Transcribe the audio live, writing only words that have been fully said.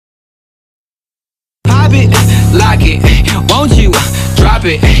pop it, lock it. Won't you drop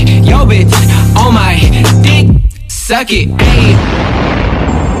it? Yo, bitch, on my dick, suck it. Ay.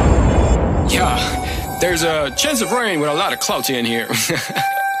 Yeah, there's a chance of rain with a lot of clouds in here.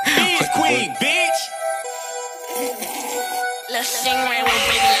 Beach queen, bitch. Let's sing right with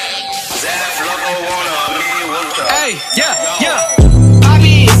Biggie. Hey, yeah. Pop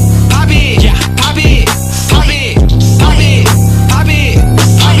it, pop it, yeah. Pop it, pop it, pop it, pop it,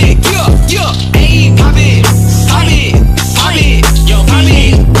 pop it, yeah. Hey, pop it, pop it, pop it, yo, pop it,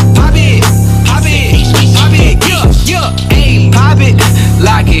 pop it, pop it, pop it, yeah. Hey, pop it,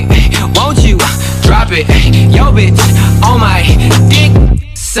 lock it. Won't you drop it? Yo, bitch, on my dick,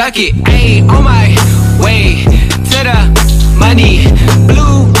 suck it. Hey, on my way to the money,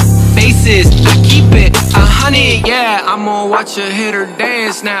 blue faces, I keep it 100, yeah. I'm gonna watch her hit her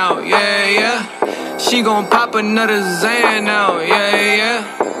dance now, yeah. She gon' pop another Xan now,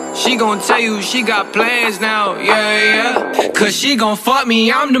 yeah. She gon' tell you she got plans now, yeah. Cause she gon' fuck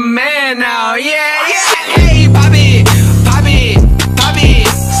me, I'm the man now, yeah. Hey, pop it, pop it, pop it,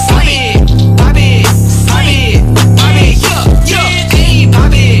 pop it, pop it, pop it, pop it, yeah. Hey,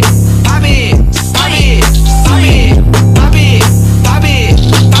 pop it, pop it, pop it, pop it, pop it, pop it,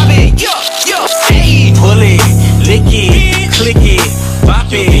 pop it, yeah. Hey, Pull it, lick it, click it,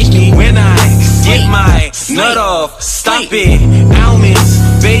 bop it. When I get my nut off, stop it. Almonds,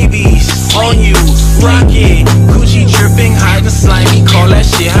 babies, on you, rock it. Gucci dripping, hide the slimy, call that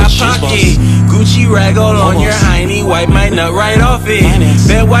shit hot pocket. Gucci rag all on your hiney, wipe my nut right off it.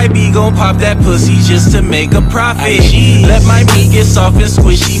 Bet white B gon' pop that pussy just to make a profit. Let my meat get soft and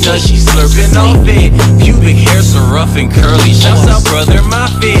squishy, nut she slurping off it. Pubic hair so rough and curly, shouts out brother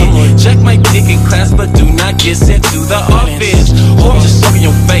Moffitt. Check my dick in class, but do not get sent to the office. Or I'm just sucking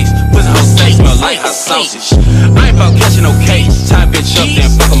your face, pussy whole steak smell like hot sausage. I ain't about catching no case, tie bitch up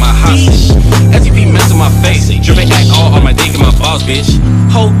then fuck on my hostage. STP mess on my face, dripping act all on my dick and my balls, bitch.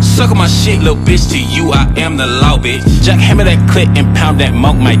 Ho, suck on my shit, little bitch, to you I am the law, bitch. Jackhammer that clip and pound that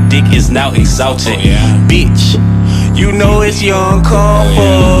monk, my dick is now exalted. Bitch, you know it's young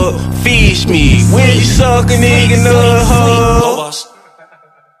comfort. Fish me when you suck a nigga in the hole.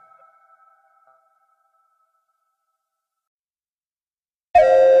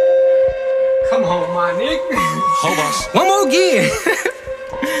 come on, my nigga. One more again.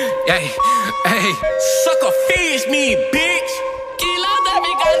 Hey, hey. Sucker fish me, bitch. KiLo te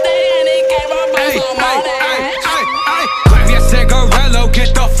picante and it came up with some money. Grab your cigarello,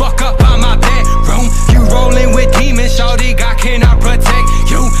 get the fuck up on my bedroom. You rolling with demons, shawty, God cannot protect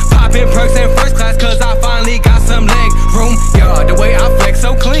you. Popping perks in first class, cause I finally got some leg room. Yeah, the way I flex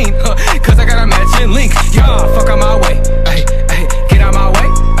so clean, cause I got a matching link. Yeah, fuck on my way, ay, ay, get out my way,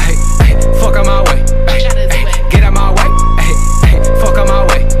 ay, ay, fuck on my way, ay, ay, get out my way, ay, ay, fuck on my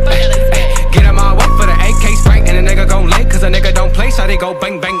way, ay, ay, get out my way for the AK Sprite, and a nigga gon' lay, cause a nigga don't play, so they go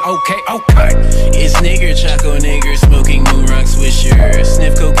bang bang, okay, okay. It's nigger, choco nigger, smoking moon rock swisher.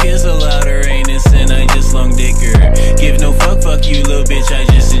 Sniff coke is a louder anus and I just long dicker. Give no fuck you little bitch, I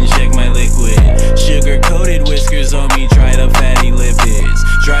just inject my liquid. Sugar coated whiskers on me, dried up fatty lipids.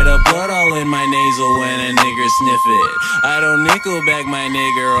 Dried up blood all in my nasal when a nigger sniff it. I don't nickel back my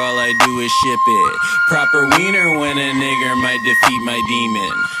nigger, all I do is ship it. Proper wiener when a nigger might defeat my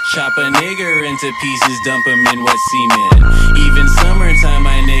demon. Chop a nigger into pieces, dump him in wet semen. Even summertime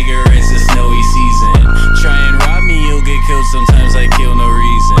my nigger, it's a snowy season. Try and rob me, you'll get killed, sometimes I kill no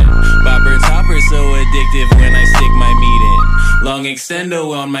reason. Bopper topper so addictive when I stick my meat in. Long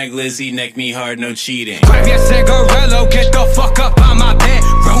extendo on my glizzy, neck me hard, no cheating. Grab your cigarello, get the fuck up on my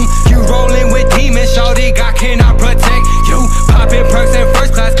bedroom. You rolling with demons, shawty, God cannot protect you. Popping perks in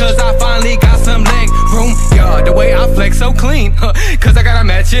first class, cause I finally got some leg room. Yeah, the way I flex so clean, cause I got a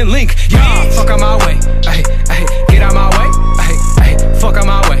matching link. Yeah, fuck on my way, ay, ay, get out my way, ay, ay, fuck on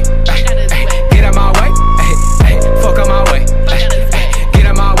my way, ay, ay, get out my way, ay, ay, fuck on my way, ay, ay, get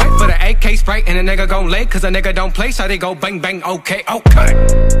out my way for the AK Sprite, and a nigga gon' lay, cause a nigga don't play, so they go bang bang, okay, okay.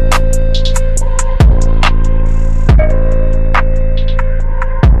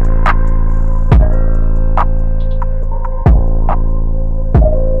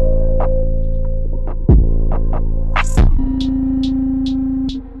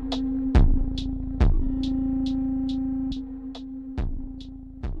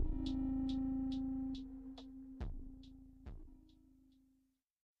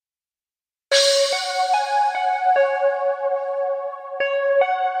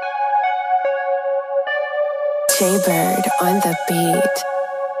 JayBird on the beat.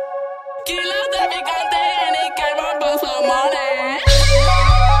 KiLo te picante and it came up with some money.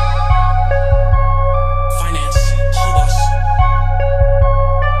 Finance, whole boss.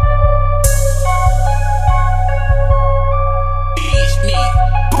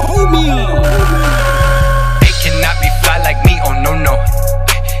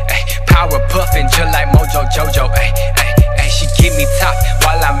 top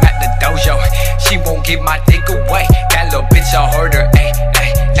while I'm at the dojo. She won't give my dick away. That little bitch a hoarder. Ay,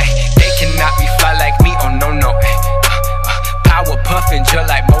 ay, ay. They cannot be fly like me. Oh no no. Ay, power puffin' just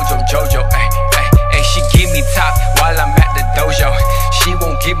like Mojo Jojo. Ay, ay, ay. She give me top while I'm at the dojo. She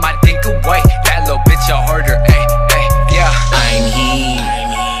won't give my dick away. That little bitch a hoarder. Ay, ay, yeah. I'm he,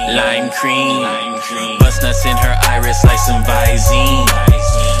 lime cream. Bust nuts in her iris like some Visine.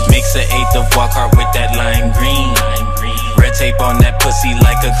 Mix an eighth of walk hard with that lime green. Red tape on that pussy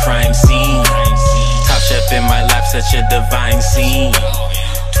like a crime scene. Top chef in my lap, such a divine scene.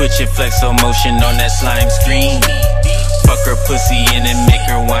 Twitch and flex slow motion on that slime screen. Fuck her pussy in and make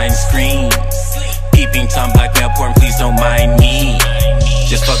her wine scream. Peeping Tom blackmail porn, please don't mind me.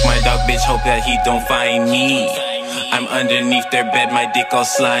 Just fuck my dog, bitch, hope that he don't find me. I'm underneath their bed, my dick all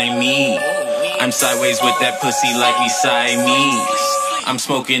slimy. I'm sideways with that pussy like we Siamese. I'm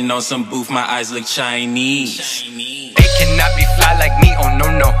smoking on some booth, my eyes look Chinese. They cannot be fly like me, oh no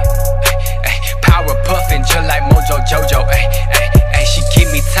no. Ay, ay, power puffin' just like Mojo Jojo. Ay, ay, ay, she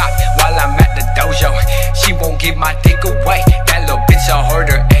give me top while I'm at the dojo. She won't give my dick away. That little bitch a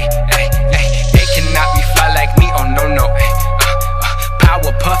hoarder. Ay, ay, ay, they cannot be fly like me, oh no no. Ay,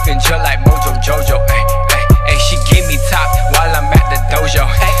 power puffin' just like Mojo Jojo. Ay, ay, ay, she give me top while I'm at the dojo.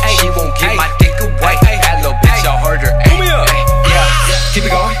 Ay, ay, she won't give my dick away. That little bitch a hoarder. Ay, ay, yeah. Keep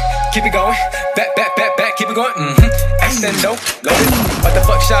it going, keep it going. Back, back, back, back, keep it going. Extendo, loaded. What the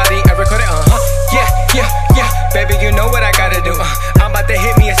fuck, shawty? I recorded, yeah, yeah, yeah. Baby, you know what I gotta do. I'm about to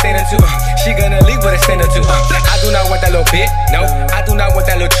hit me a stain or two. She gonna leave with a stain or two. I do not want that little bit, no. I do not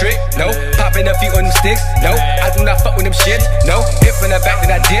want that little trick, no. Popping a few on them sticks, no. I do not fuck with them shits, no. Hit from the back,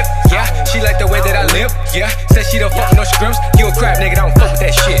 then I dip, yeah. She like the way that I live, yeah. Said she don't fuck with no scrims. You a crap nigga, I don't fuck with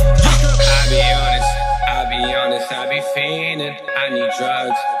that shit. I'll be honest, I be fiending. I need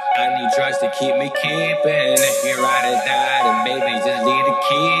drugs to keep me keeping. If you ride or die, then baby, just leave the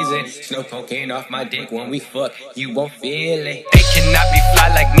keys in. Snow cocaine off my dick when we fuck, you won't feel it. They cannot be fly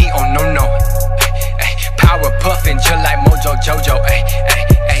like me, oh no no. Ay, ay, power puffin' just like Mojo Jojo. Ay, ay,